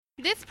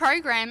This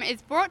program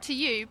is brought to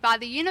you by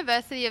the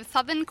University of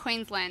Southern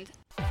Queensland.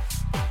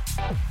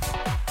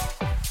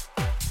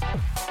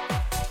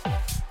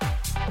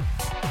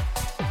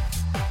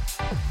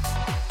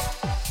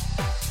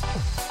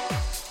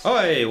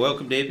 Hi,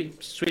 welcome to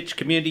Ipswich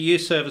Community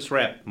Youth Service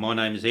Wrap. My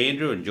name is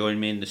Andrew, and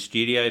joining me in the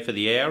studio for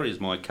the hour is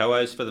my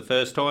co-host for the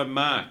first time,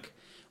 Mark.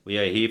 We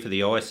are here for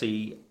the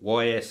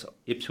ICYS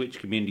Ipswich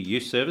Community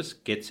Youth Service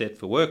Get Set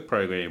for Work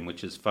program,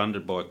 which is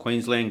funded by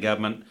Queensland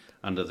Government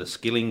under the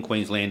Skilling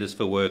Queenslanders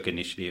for Work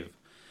initiative.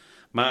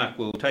 Mark,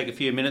 we'll take a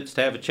few minutes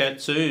to have a chat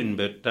soon,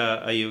 but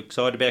are you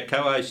excited about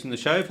co-hosting the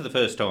show for the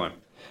first time?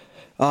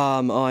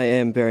 I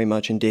am very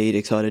much indeed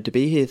excited to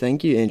be here.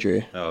 Thank you,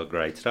 Andrew. Oh,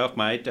 great stuff,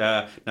 mate.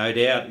 No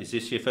doubt. Is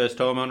this your first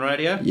time on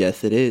radio?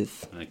 Yes, it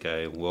is.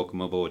 Okay,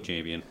 welcome aboard,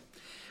 champion.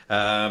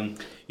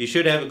 You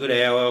should have a good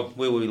hour.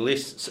 We will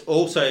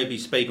also be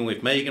speaking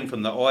with Megan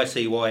from the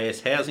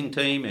ICYS Housing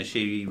Team as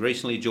she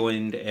recently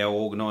joined our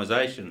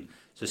organisation.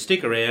 So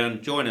stick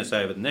around, join us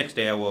over the next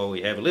hour while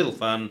we have a little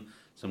fun,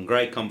 some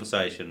great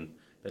conversation.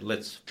 But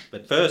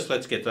first,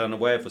 let's get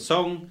underway with a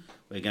song.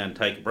 We're going to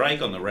take a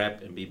break on the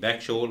wrap and be back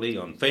shortly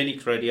on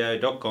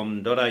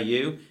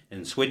phoenixradio.com.au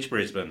and Switch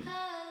Brisbane.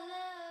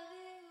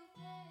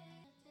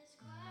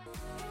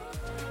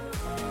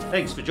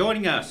 Thanks for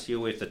joining us. You're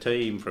with the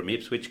team from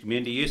Ipswich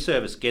Community Youth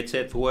Service Get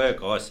Set for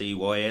Work,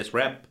 ICYS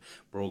Wrap,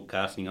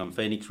 broadcasting on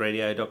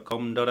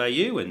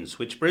phoenixradio.com.au and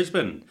Switch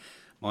Brisbane.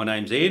 My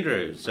name's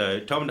Andrew, so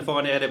time to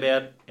find out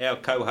about our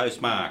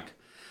co-host Mark.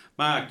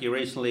 Mark, you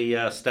recently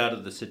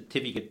started the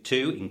Certificate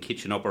 2 in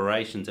Kitchen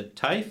Operations at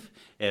TAFE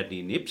out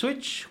in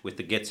Ipswich with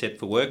the Get Set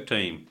for Work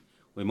team.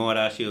 We might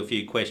ask you a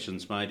few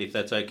questions, mate, if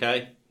that's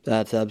okay.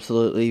 That's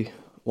absolutely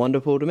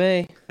wonderful to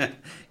me.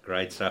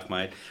 Great stuff,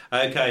 mate.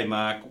 Okay,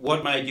 Mark,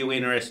 what made you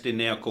interested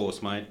in our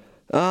course, mate?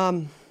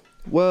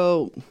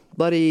 Well,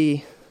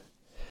 a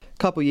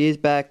couple years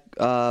back,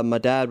 my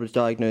dad was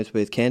diagnosed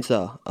with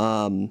cancer,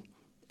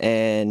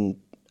 and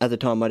at the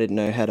time I didn't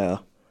know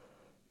how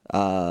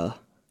to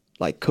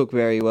cook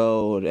very well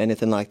or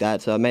anything like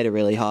that, so it made it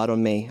really hard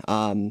on me.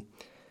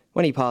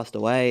 When he passed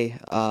away,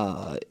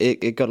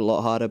 it got a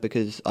lot harder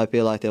because I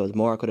feel like there was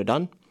more I could have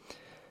done.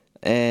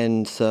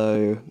 And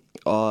so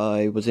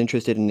I was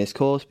interested in this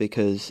course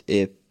because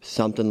if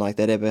something like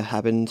that ever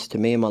happens to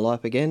me in my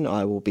life again,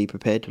 I will be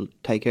prepared to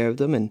take care of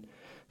them and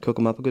cook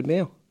them up a good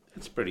meal.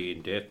 That's pretty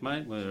in-depth,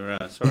 mate. We're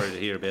sorry to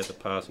hear about the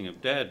passing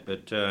of Dad,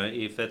 but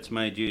if that's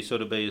made you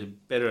sort of be a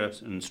better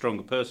and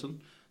stronger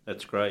person,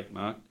 that's great,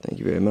 Mark. Thank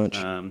you very much.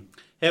 How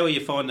will you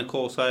find the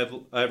course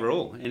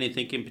overall?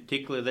 Anything in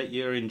particular that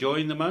you're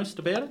enjoying the most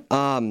about it?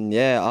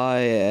 Yeah, I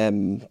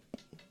am.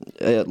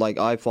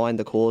 I find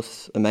the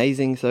course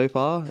amazing so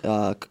far.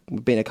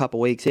 We've been a couple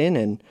of weeks in,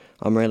 and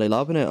I'm really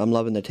loving it. I'm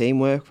loving the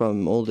teamwork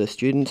from all the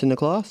students in the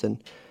class,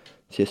 and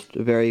it's just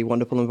a very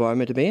wonderful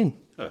environment to be in.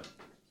 Oh,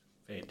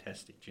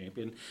 fantastic,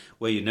 champion.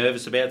 Were you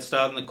nervous about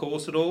starting the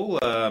course at all?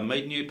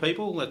 Meeting new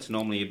people? That's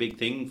normally a big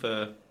thing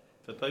for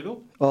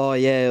people. Oh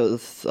yeah, it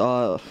was.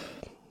 I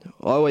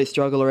always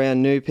struggle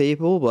around new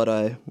people,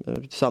 but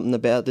something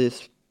about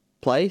this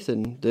place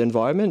and the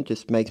environment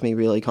just makes me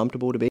really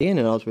comfortable to be in,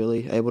 and I was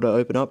really able to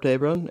open up to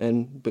everyone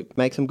and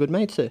make some good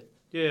mates there.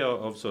 Yeah,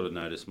 I've sort of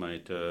noticed,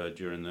 mate,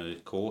 during the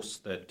course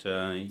that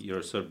you're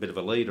a sort of bit of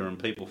a leader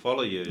and people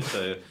follow you,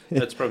 so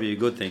that's probably a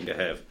good thing to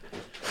have.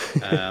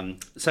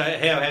 So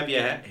how have you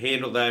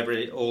handled the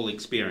overall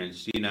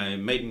experience? You know,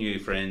 meeting new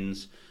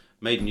friends,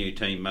 meeting new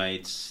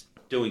teammates,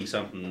 doing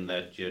something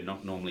that you're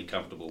not normally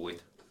comfortable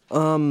with?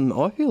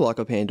 I feel like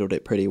I've handled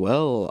it pretty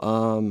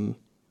well.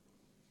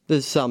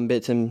 There's some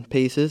bits and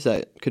pieces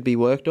that could be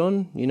worked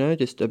on, you know,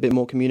 just a bit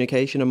more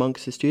communication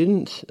amongst the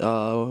students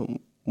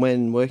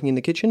when working in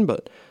the kitchen.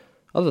 But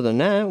other than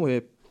that,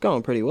 we're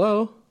going pretty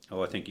well.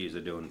 Oh, I think you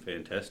are doing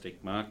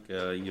fantastic, Mark.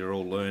 You're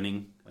all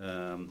learning.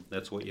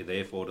 That's what you're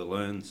there for, to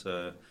learn.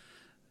 So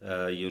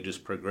you'll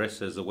just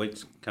progress as the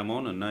weeks come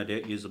on, and no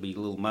doubt you'll be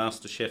little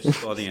master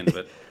chefs by the end of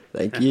it.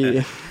 Thank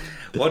you.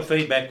 What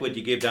feedback would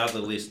you give to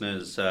other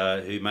listeners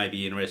who may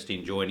be interested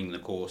in joining the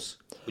course?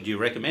 Would you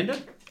recommend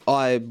it?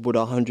 I would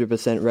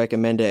 100%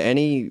 recommend it.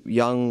 Any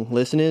young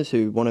listeners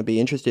who want to be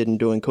interested in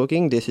doing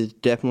cooking, this is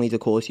definitely the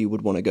course you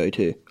would want to go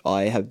to.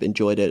 I have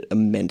enjoyed it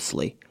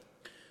immensely.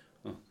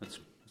 Oh, that's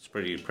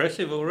pretty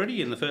impressive already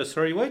in the first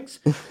 3 weeks.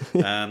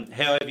 How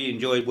have you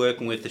enjoyed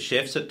working with the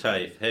chefs at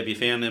TAFE? Have you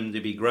found them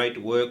to be great to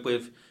work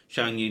with,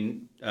 showing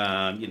you,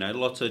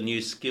 lots of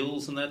new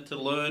skills and that to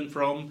learn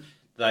from?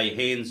 They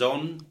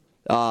hands-on?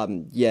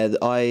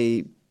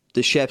 The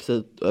chefs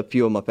are a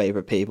few of my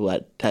favourite people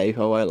at TAFE,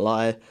 I won't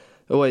lie.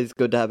 Always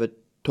good to have a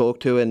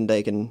talk to, and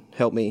they can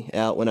help me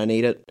out when I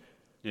need it.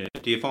 Yeah.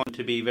 Do you find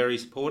to be very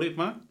supportive,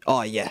 Mark?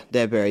 Oh yeah,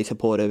 they're very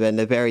supportive, and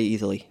they're very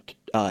easy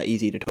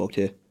to talk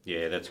to.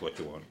 Yeah, that's what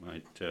you want,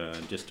 mate.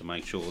 Just to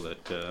make sure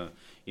that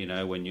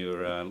when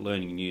you're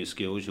learning new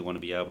skills, you want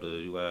to be able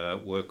to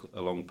work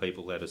along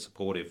people that are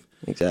supportive.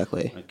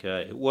 Exactly.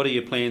 Okay. What are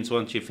your plans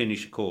once you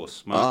finish your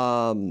course,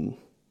 Mark?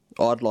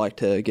 I'd like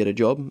to get a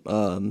job.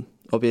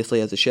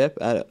 Obviously as a chef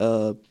at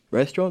a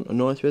restaurant, a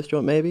nice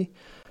restaurant maybe.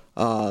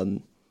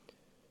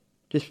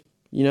 just,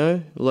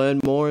 learn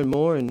more and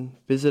more and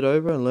visit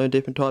over and learn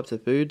different types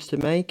of foods to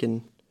make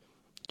and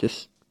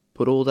just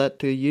put all that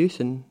to use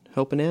and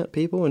helping out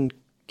people and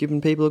giving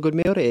people a good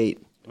meal to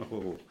eat.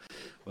 Oh,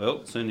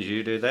 well, as soon as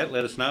you do that,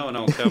 let us know and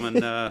I'll come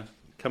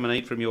and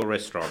eat from your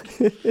restaurant.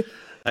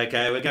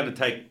 Okay, we're going to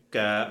take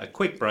a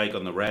quick break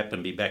on the wrap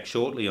and be back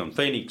shortly on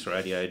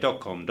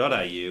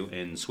phoenixradio.com.au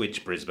and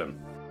Switch Brisbane.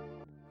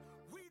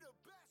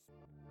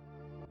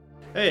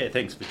 Hey,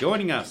 thanks for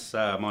joining us.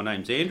 My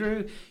name's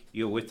Andrew.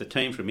 You're with the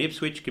team from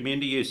Ipswich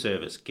Community Youth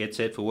Service. Get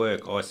set for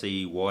work,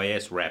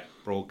 ICYS Wrap,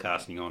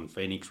 broadcasting on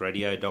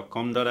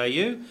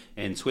phoenixradio.com.au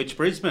and Switch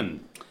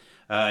Brisbane.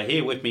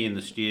 Here with me in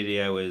the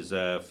studio is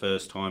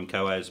first-time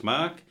co-host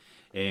Mark,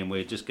 and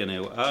we're just going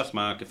to ask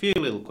Mark a few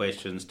little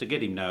questions to get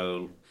to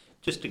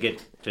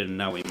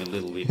know him a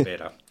little bit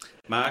better.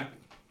 Mark,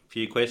 a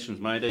few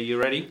questions, mate. Are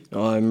you ready?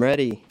 I'm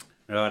ready.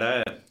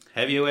 Righto.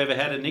 Have you ever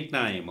had a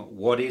nickname?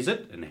 What is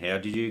it, and how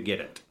did you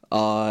get it?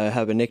 I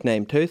have a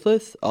nickname,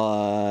 Toothless.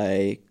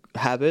 I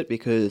have it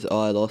because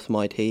I lost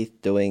my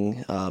teeth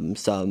doing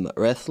some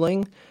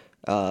wrestling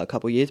a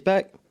couple of years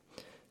back.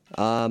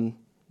 And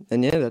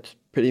yeah, that's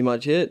pretty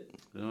much it.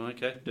 Oh,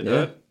 okay. Did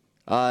it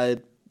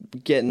hurt?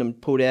 Getting them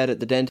pulled out at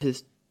the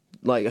dentist,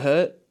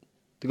 hurt.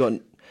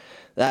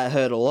 That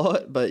hurt a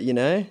lot, but,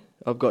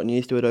 I've gotten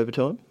used to it over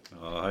time.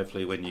 Oh,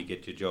 hopefully when you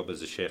get your job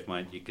as a chef,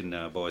 mate, you can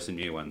buy some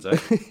new ones, eh?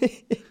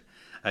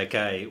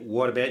 Okay,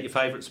 what about your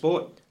favourite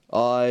sport?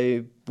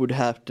 I would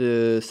have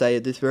to say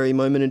at this very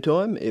moment in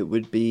time, it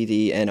would be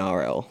the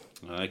NRL.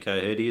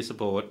 Okay, who do you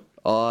support?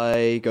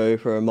 I go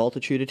for a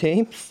multitude of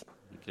teams.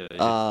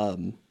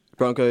 Okay.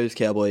 Broncos,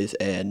 Cowboys,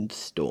 and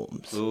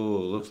Storms. Oh,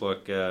 looks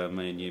like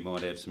me and you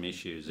might have some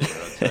issues there,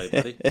 I'd say,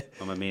 buddy.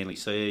 I'm a Manly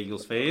Sea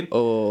Eagles fan.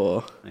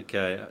 Oh.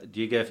 Okay,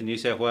 do you go for New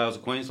South Wales or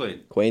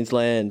Queensland?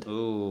 Queensland.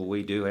 Oh,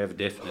 we do have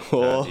definite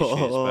issues,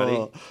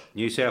 buddy.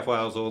 New South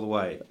Wales all the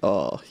way.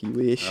 Oh, you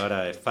wish.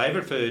 Righto.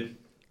 Favourite food?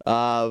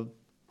 I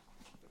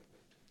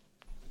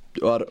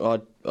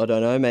don't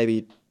know,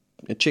 maybe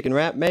a chicken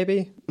wrap,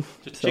 maybe?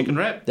 Just chicken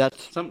wrap?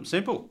 That's something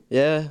simple?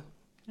 Yeah.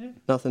 Yeah.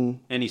 Nothing.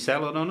 Any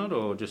salad on it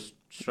or just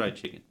straight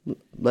chicken?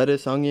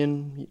 Lettuce,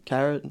 onion,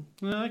 carrot.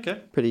 Oh, okay.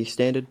 Pretty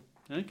standard.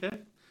 Okay.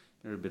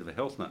 You're a bit of a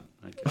health nut.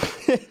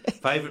 Okay.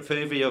 Favourite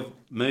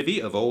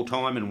movie of all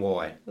time and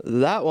why?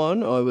 That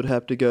one, I would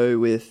have to go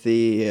with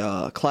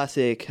the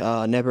classic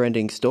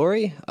Never-Ending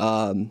Story.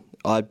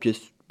 I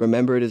just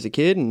remember it as a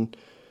kid and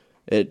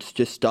it's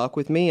just stuck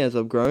with me as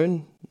I've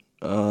grown.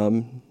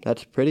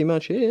 That's pretty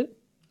much it.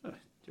 Oh,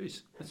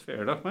 geez, that's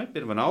fair enough, mate.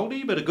 Bit of an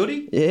oldie, but a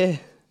goodie. Yeah.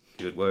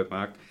 Good work,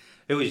 Mark.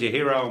 Who was your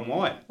hero and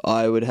why?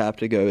 I would have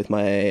to go with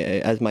my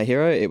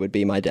hero, it would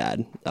be my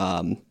dad.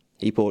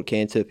 He fought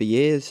cancer for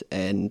years,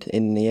 and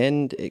in the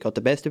end, it got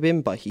the best of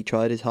him, but he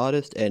tried his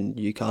hardest, and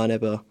you can't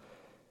ever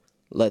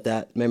let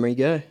that memory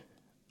go.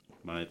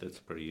 Mate, that's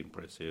pretty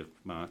impressive,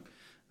 Mark.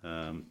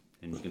 And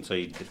you can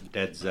see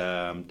Dad's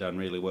done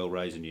really well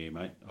raising you,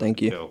 mate.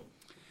 Thank you. Tell.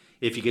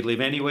 If you could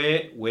live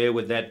anywhere, where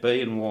would that be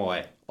and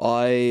why?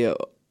 I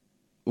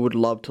would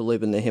love to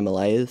live in the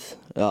Himalayas.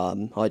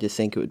 I just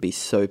think it would be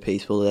so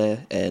peaceful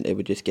there, and it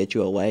would just get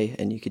you away,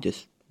 and you could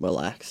just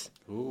relax.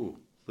 Ooh,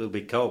 a little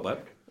bit cold,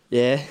 but...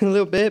 Yeah, a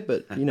little bit,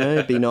 but,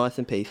 it'd be nice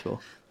and peaceful.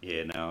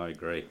 Yeah, no, I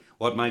agree.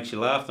 What makes you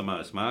laugh the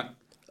most, Mark?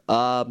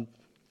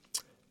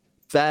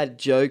 Bad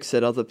jokes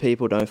that other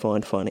people don't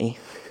find funny.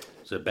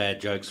 So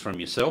bad jokes from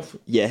yourself?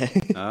 Yeah.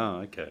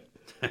 Oh, okay.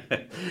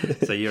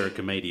 So you're a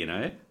comedian,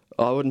 eh?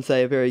 I wouldn't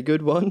say a very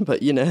good one,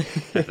 but,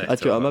 I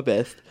try my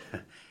best.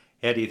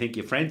 How do you think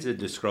your friends would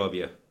describe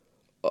you?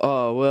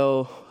 Oh,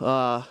 well,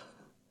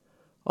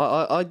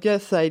 I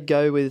guess they'd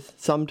go with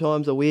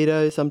sometimes a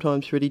weirdo,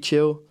 sometimes pretty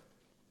chill.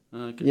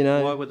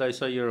 Okay. Why would they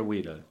say you're a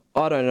weirdo?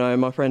 I don't know.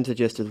 My friends are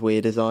just as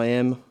weird as I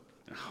am.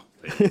 Oh,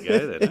 there you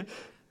go then, eh?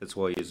 That's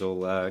why you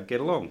all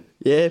get along.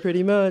 Yeah,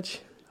 pretty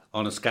much.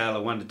 On a scale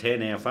of 1 to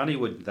 10, how funny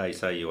would they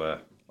say you are?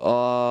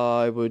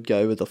 I would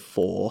go with a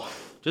 4.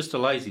 Just a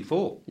lazy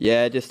 4?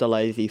 Yeah, just a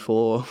lazy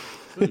 4.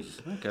 Jeez,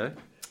 okay.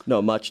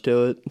 Not much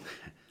to it.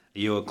 Are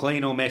you a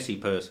clean or messy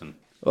person?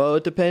 Well,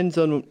 it depends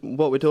on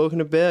what we're talking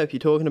about. If you're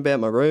talking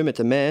about my room, it's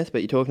a mess,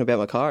 but you're talking about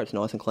my car, it's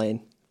nice and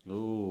clean.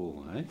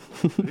 Ooh, eh?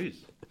 Jeez.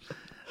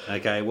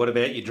 Okay, what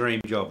about your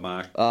dream job,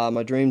 Mark?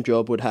 My dream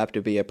job would have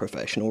to be a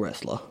professional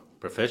wrestler.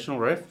 Professional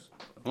ref?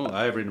 Oh,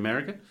 over in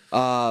America?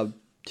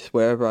 Just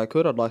wherever I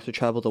could. I'd like to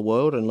travel the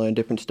world and learn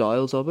different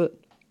styles of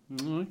it.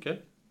 Okay.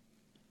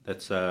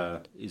 That's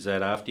is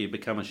that after you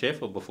become a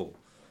chef or before?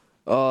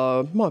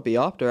 Might be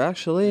after,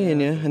 actually,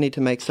 and I need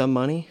to make some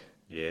money.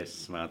 Yes,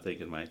 smart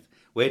thinking, mate.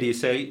 Where do you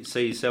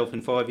see yourself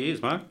in 5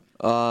 years, Mark?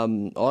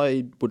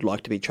 I would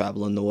like to be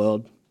travelling the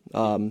world,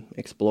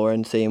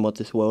 exploring, seeing what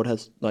this world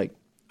has,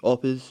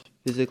 offers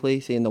physically,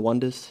 seeing the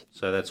wonders.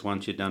 So that's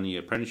once you've done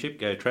your apprenticeship,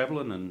 go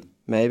travelling and...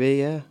 Maybe,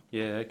 yeah.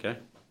 Yeah, okay.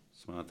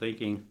 Smart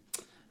thinking.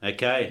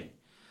 Okay.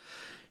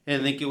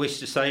 Anything you wish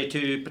to say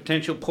to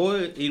potential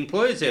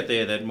employers out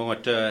there that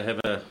might have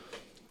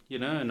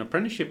an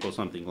apprenticeship or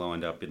something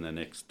lined up in the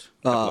next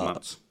couple of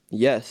months?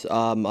 Yes,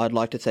 I'd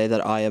like to say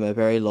that I am a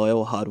very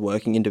loyal,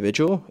 hard-working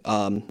individual.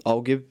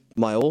 I'll give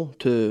my all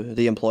to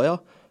the employer.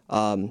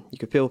 You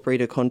can feel free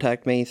to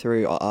contact me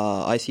through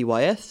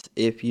ICYS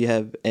if you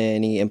have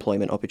any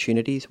employment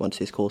opportunities once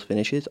this course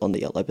finishes on the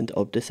 11th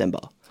of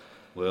December.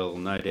 Well,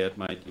 no doubt,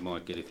 mate, you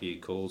might get a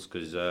few calls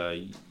because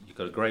you've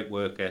got a great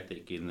work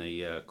ethic in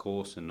the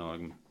course, and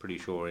I'm pretty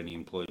sure any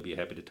employer would be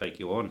happy to take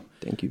you on.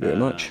 Thank you very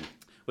much.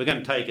 We're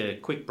going to take a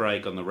quick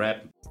break on the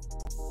wrap.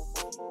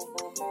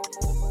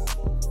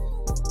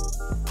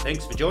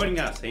 Thanks for joining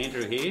us.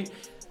 Andrew here.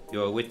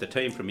 You're with the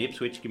team from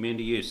Ipswich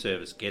Community Youth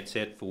Service. Get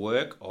set for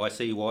work,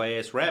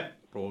 ICYS Wrap,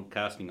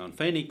 broadcasting on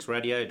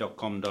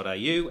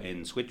phoenixradio.com.au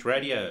and Switch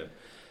Radio.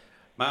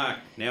 Mark,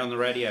 now on the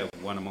radio,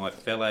 one of my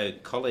fellow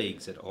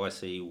colleagues at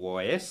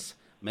ICYS,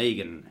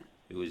 Megan,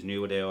 who is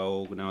new at our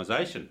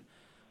organisation.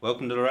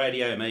 Welcome to the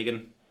radio,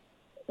 Megan.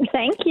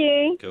 Thank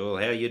you. Cool.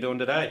 How are you doing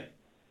today?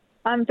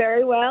 I'm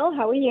very well.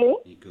 How are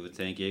you? Good,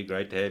 thank you.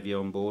 Great to have you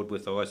on board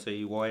with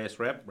ICYS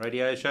Wrap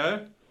radio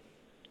show.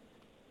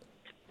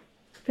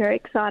 Very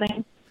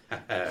exciting.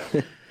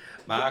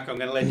 Mark, I'm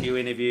going to let you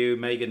interview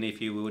Megan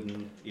if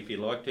you'd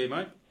like to,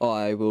 mate.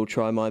 I will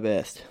try my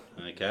best.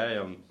 Okay,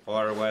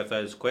 fire away with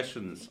those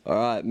questions. All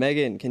right,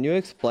 Megan, can you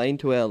explain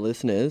to our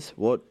listeners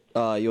what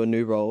your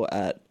new role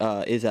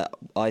is at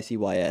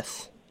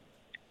ICYS?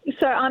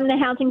 So I'm the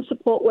housing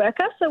support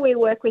worker. So we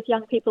work with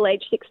young people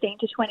aged 16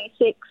 to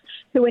 26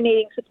 who are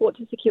needing support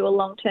to secure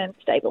long-term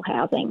stable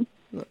housing.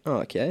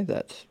 Okay,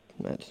 that's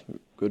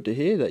good to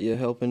hear that you're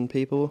helping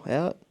people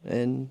out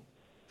and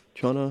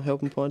trying to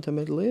help them find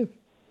somewhere to live.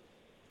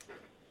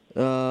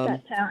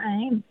 That's our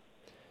aim.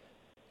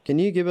 Can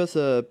you give us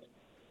a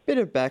bit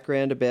of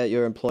background about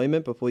your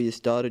employment before you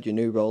started your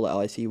new role at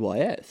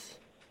ICYS?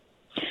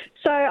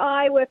 So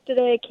I worked at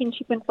a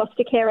kinship and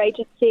foster care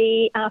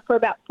agency for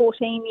about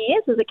 14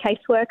 years as a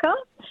caseworker.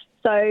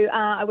 So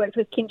I worked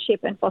with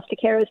kinship and foster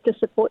carers to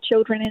support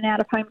children in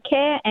out-of-home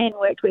care and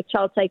worked with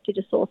child safety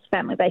to source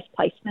family-based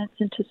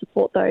placements and to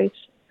support those.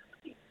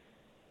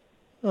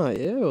 Oh,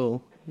 yeah,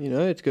 well,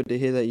 it's good to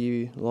hear that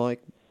you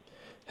like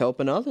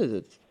helping others.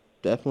 It's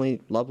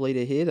definitely lovely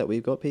to hear that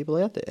we've got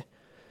people out there.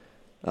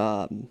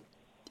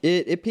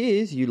 It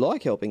appears you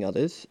like helping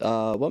others.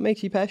 What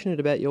makes you passionate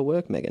about your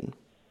work, Megan?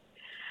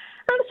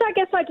 So I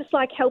guess I just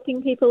like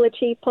helping people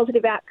achieve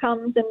positive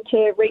outcomes and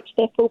to reach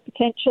their full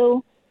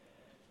potential.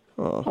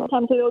 Oh.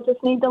 Sometimes we all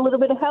just need a little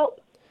bit of help.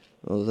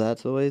 Well,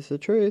 that's always the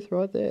truth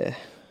right there.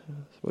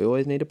 We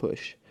always need a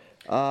push.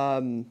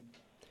 What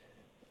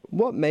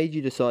made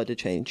you decide to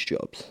change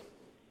jobs?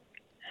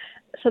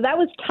 So that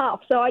was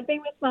tough. So I'd been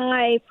with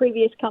my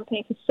previous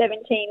company for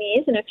 17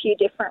 years in a few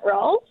different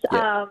roles.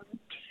 Yeah.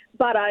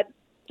 But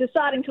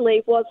deciding to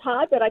leave was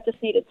hard, but I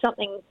just needed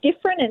something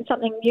different and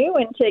something new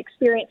and to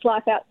experience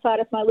life outside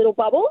of my little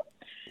bubble.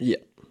 Yeah.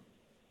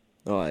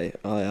 I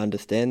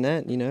understand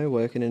that,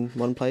 working in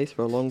one place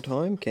for a long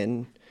time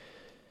can,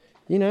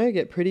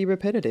 get pretty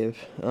repetitive.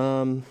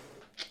 How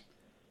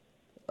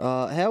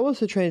was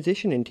the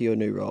transition into your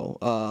new role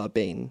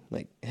been?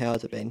 How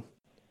has it been?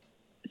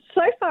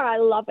 So far, I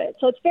love it.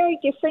 So it's very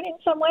different in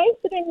some ways,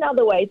 but in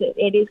other ways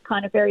it is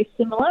kind of very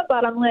similar,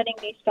 but I'm learning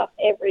new stuff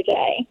every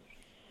day.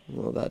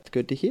 Well, that's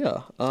good to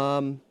hear.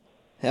 How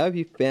have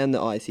you found the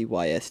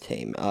ICYS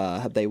team?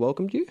 Have they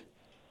welcomed you?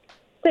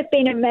 They've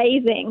been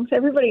amazing. So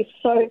everybody's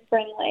so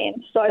friendly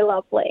and so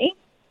lovely.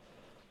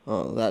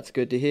 Oh, that's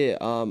good to hear.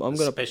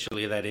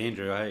 Especially that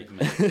Andrew,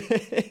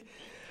 hey?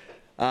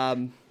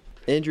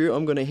 Andrew,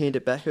 I'm going to hand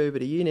it back over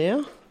to you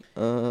now.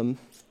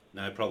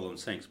 No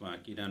problems. Thanks,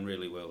 Mark. You've done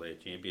really well there,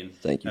 champion.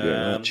 Thank you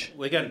very much.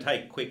 We're going to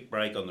take a quick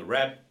break on the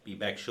wrap. Be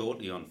back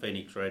shortly on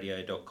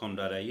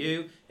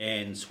phoenixradio.com.au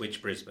and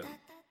Switch Brisbane.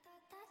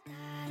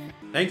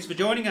 Thanks for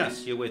joining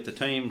us. You're with the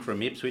team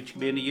from Ipswich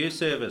Community Youth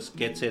Service.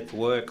 Get set for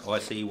work,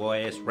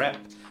 ICYS Wrap,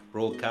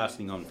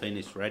 broadcasting on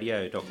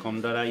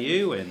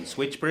phoenixradio.com.au and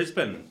Switch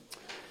Brisbane.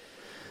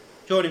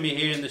 Joining me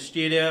here in the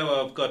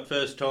studio, I've got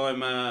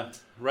first-time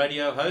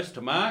radio host,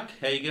 Mark.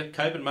 How you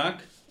coping, Mark?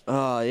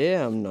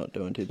 Yeah, I'm not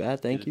doing too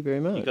bad. Thank you very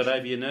much. You got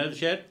over your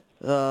nerves yet?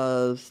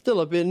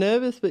 Still a bit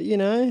nervous, but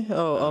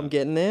I'm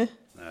getting there.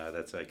 No,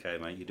 that's okay,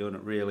 mate. You're doing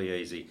it really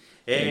easy.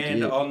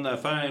 And on the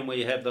phone,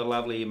 we have the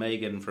lovely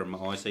Megan from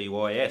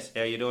ICYS.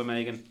 How you doing,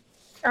 Megan?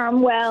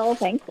 I'm well,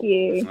 thank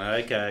you.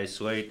 Okay,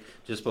 sweet.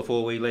 Just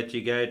before we let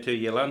you go to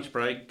your lunch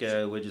break,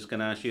 we're just going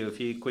to ask you a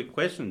few quick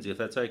questions, if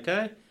that's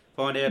okay.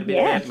 Find out a bit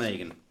about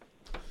Megan.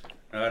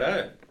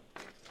 Righto.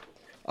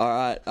 All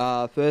right,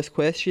 first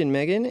question,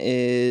 Megan,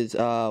 is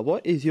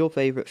what is your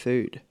favourite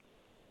food?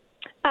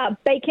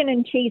 Bacon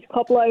and cheese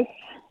cobbler.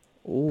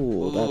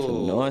 Ooh, that's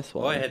a nice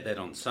one. I had that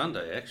on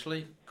Sunday,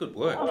 actually. Good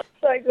work. Oh,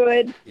 so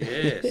good.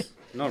 Yes.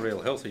 Not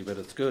real healthy, but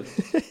it's good.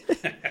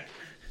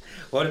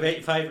 What about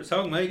your favourite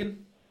song,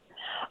 Megan?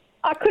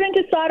 I couldn't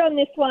decide on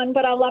this one,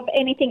 but I love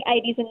anything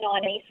 80s and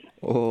 90s.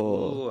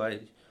 Oh.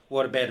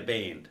 What about a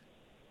band?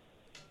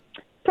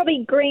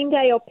 Probably Green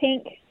Day or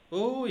Pink.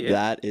 Oh, yeah.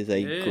 That is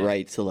a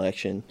great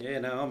selection. Yeah,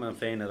 no, I'm a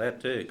fan of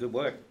that too. Good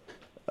work.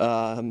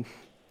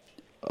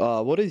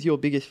 What is your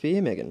biggest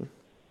fear, Megan?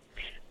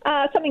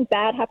 Something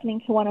bad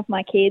happening to one of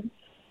my kids.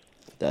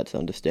 That's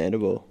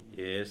understandable.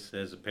 Yes,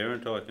 as a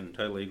parent, I can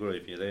totally agree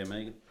with you there,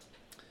 Megan.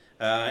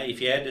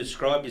 If you had to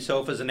describe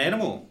yourself as an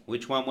animal,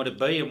 which one would it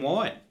be and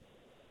why?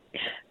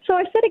 So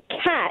I said a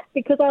cat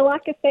because I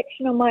like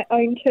affection on my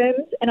own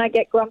terms and I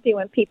get grumpy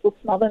when people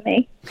smother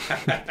me.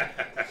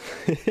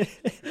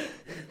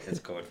 That's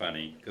quite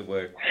funny. Good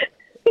work.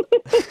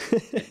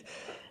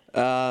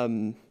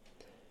 Do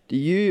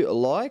you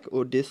like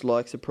or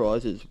dislike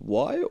surprises?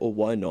 Why or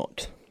why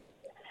not?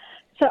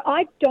 So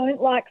I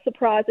don't like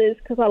surprises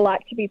because I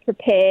like to be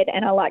prepared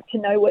and I like to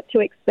know what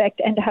to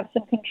expect and to have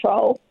some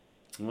control.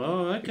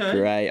 Oh, okay.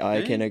 Great,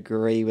 I can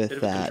agree with Bit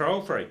of that. a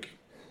control freak.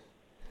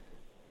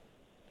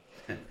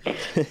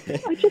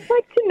 I just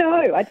like to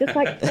know. I just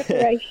like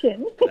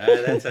preparation.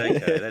 No, that's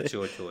okay. That's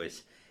your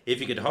choice. If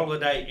you could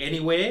holiday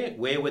anywhere,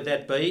 where would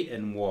that be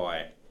and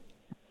why?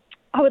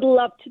 I would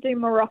love to do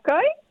Morocco,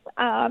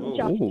 Ooh.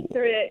 just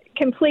through a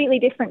completely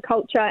different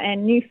culture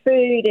and new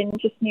food and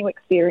just new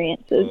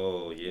experiences.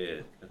 Oh,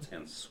 yeah. That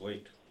sounds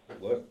sweet. Good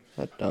work.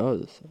 That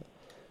does.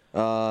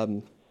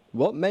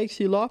 What makes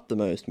you laugh the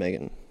most,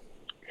 Megan?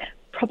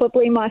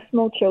 Probably my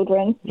small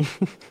children.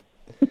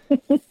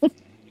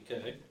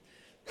 Okay.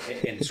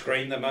 And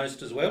scream the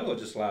most as well, or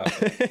just laugh?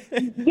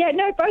 Yeah,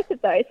 no, both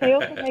of those. They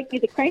also make me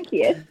the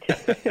crankiest.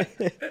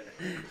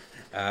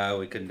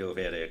 We couldn't do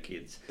without our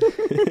kids.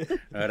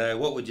 Right,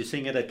 what would you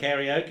sing at a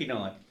karaoke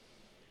night?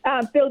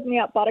 Build Me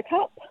Up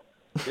Buttercup.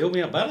 Build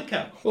Me a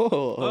Buttercup.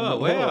 Oh,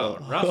 Wow.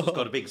 Russell's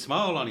got a big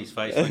smile on his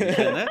face when you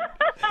sing that.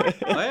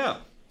 Wow.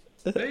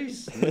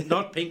 Jeez.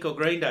 Not Pink or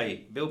Green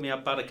Day. Build Me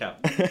Up Buttercup.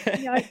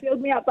 No,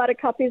 Build Me Up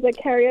Buttercup is a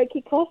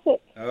karaoke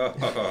classic. Oh,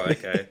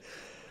 okay.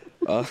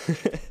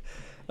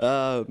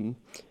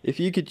 If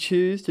you could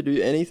choose to do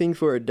anything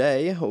for a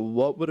day,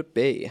 what would it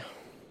be?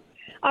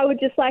 I would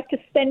just like to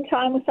spend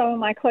time with some of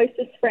my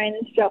closest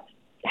friends, just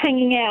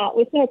hanging out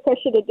with no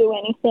pressure to do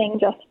anything,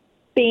 just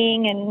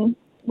being and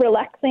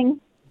relaxing.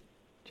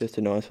 Just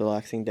a nice,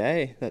 relaxing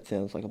day. That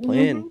sounds like a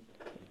plan. Mm-hmm.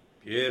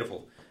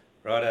 Beautiful.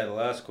 Righto, the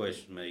last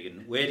question,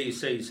 Megan. Where do you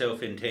see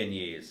yourself in 10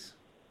 years?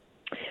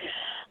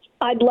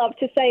 I'd love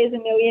to say as a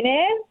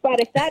millionaire, but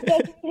if that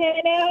doesn't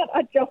pan out,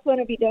 I just want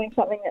to be doing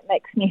something that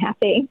makes me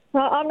happy.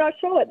 I'm not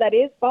sure what that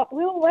is, but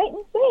we'll wait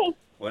and see.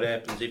 What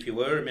happens if you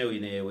were a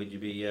millionaire? Would you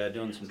be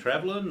doing some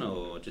travelling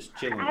or just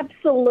chilling?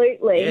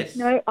 Absolutely. Yes.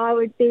 No, I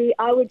would be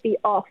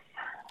off.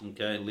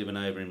 Okay, living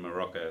over in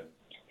Morocco.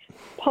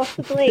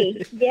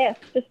 Possibly, yes,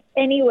 just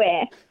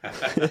anywhere.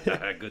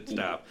 Good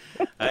stuff.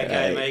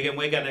 Okay, Megan,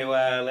 we're going to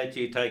let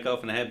you take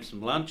off and have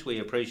some lunch. We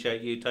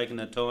appreciate you taking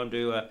the time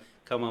to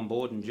come on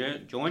board and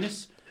join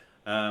us.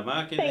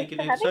 Mark, anything you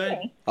need to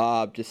say?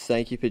 Just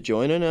thank you for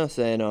joining us,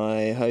 and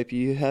I hope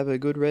you have a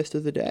good rest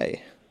of the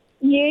day.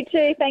 You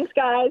too. Thanks,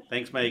 guys.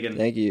 Thanks, Megan.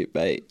 Thank you.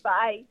 Bye.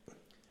 Bye.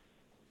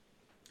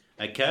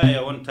 Okay,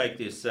 I want to take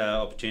this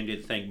opportunity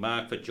to thank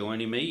Mark for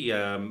joining me.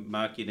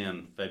 Mark, you've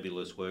done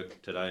fabulous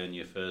work today on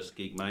your first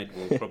gig, mate.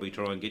 We'll probably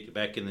try and get you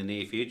back in the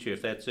near future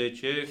if that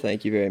suits you.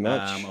 Thank you very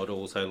much. I'd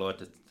also like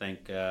to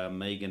thank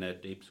Megan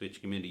at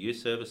Ipswich Community Youth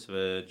Service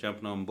for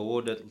jumping on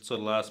board at sort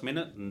of last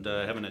minute and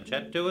having a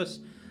chat to us.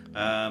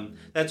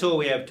 That's all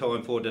we have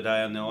time for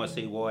today on the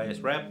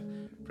ICYS Wrap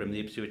from the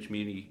Ipswich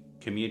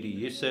Community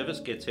Youth Service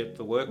Get Set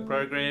for Work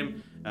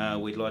program.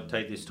 We'd like to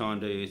take this time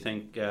to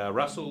thank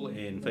Russell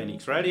and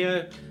Phoenix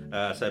Radio.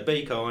 So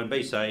be kind,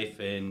 be safe,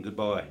 and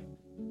goodbye.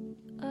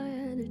 I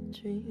had a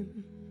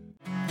dream.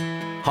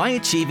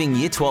 High-achieving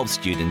Year 12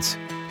 students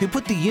who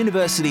put the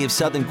University of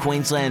Southern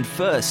Queensland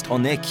first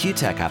on their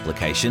QTAC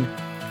application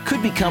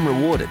could become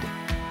rewarded.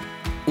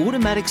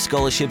 Automatic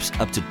scholarships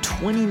up to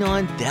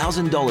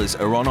 $29,000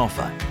 are on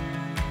offer.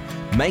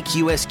 Make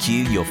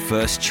USQ your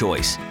first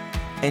choice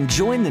and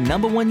join the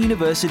 #1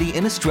 university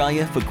in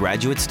Australia for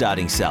graduate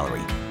starting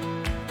salary.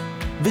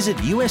 Visit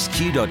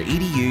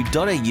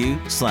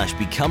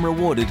usq.edu.au/become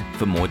rewarded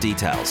for more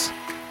details.